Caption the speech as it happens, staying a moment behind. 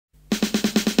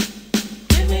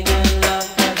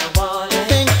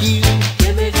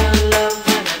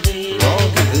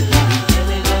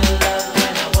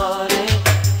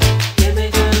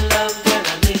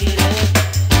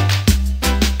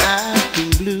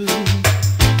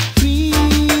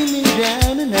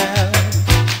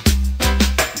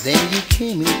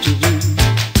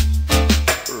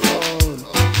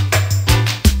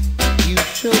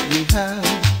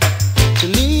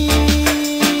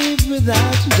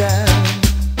down,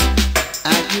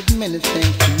 I give many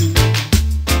thanks to you.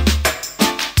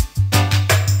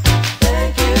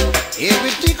 Thank you.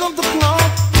 Every tick of the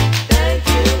clock, Thank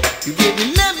you. you gave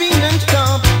me loving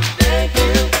non-stop. Thank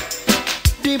you.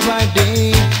 Day by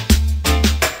day,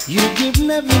 you give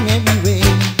loving every way.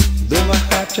 Though my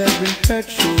heart has been hurt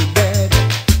so bad,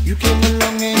 you came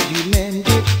along and you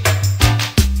mended.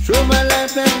 So my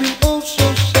life has been oh so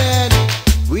sad.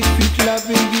 With sweet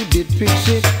loving you did fix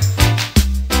it.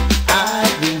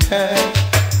 I've been hurt,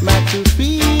 my true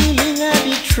feeling I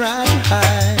did try to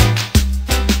hide.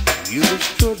 You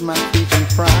restored my faith and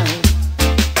pride.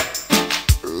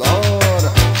 Lord,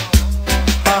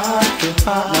 heart to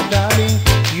heart, my darling,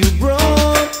 you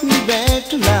brought me back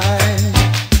to life.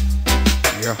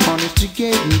 Your honesty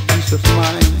gave me peace of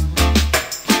mind.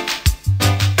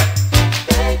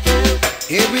 Thank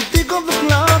you. Every tick of the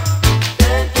clock,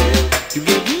 Thank you. you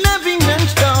gave loving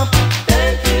non-stop.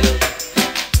 Thank you.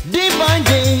 Day by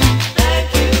day, Thank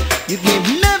you. you gave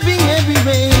loving every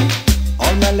way.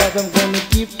 All my love I'm gonna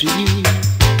give to you.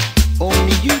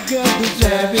 Only you, girl,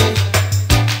 deserve it.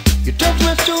 You touch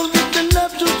my soul with the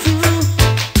love so true.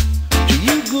 To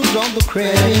you goes all the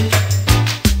credit.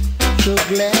 So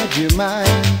glad you're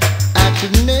mine. I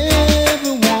could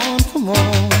never want for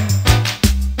more.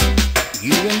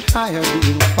 You and I are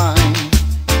doing fine.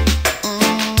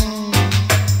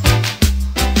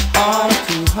 Heart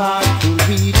to heart will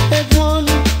read as one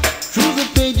through the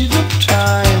pages of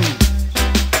time.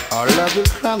 Our love will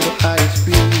climb the highest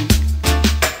peak.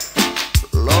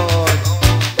 Lord,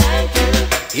 Thank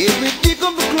you. every tick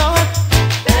of the clock,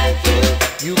 Thank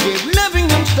you. you gave loving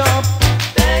non-stop.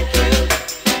 Thank you.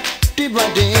 Day by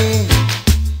day,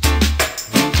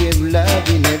 you gave love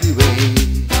in every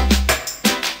way.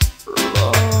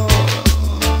 Lord,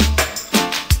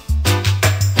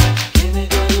 Give me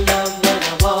good love when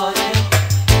I want it.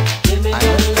 Give me I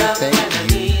good must love thank when I you.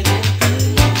 need it.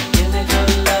 Give me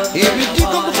good love when Every I tick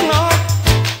of the want it. clock,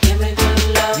 Give me good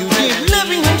love you when gave I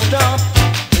loving need it. non-stop.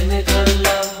 Give me good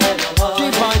love when I want Day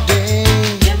it. by day,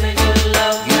 Give me good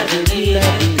love you when I gave need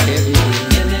love it. in every way.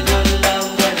 Give me good love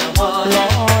when I want it.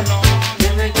 Lord,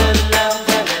 Give me good love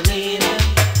when I need it.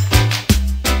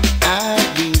 I've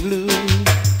been blue,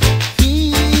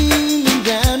 feeling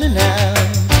down and out.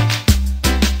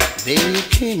 Then you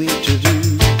came in to do.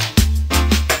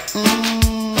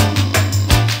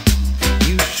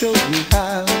 You showed me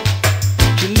how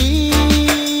to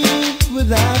live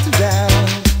without a doubt.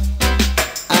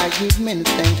 I give many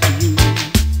thanks to you.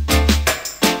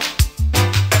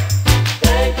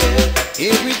 Thank you.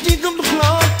 Every tick of the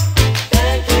clock,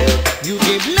 Thank you. you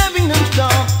gave loving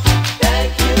non-stop.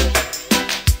 Thank you.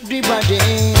 Day by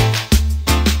day,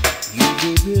 you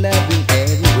gave loving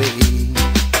every way.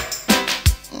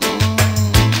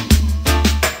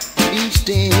 Each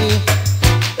day,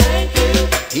 Thank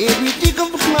you. every tick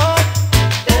of the clock,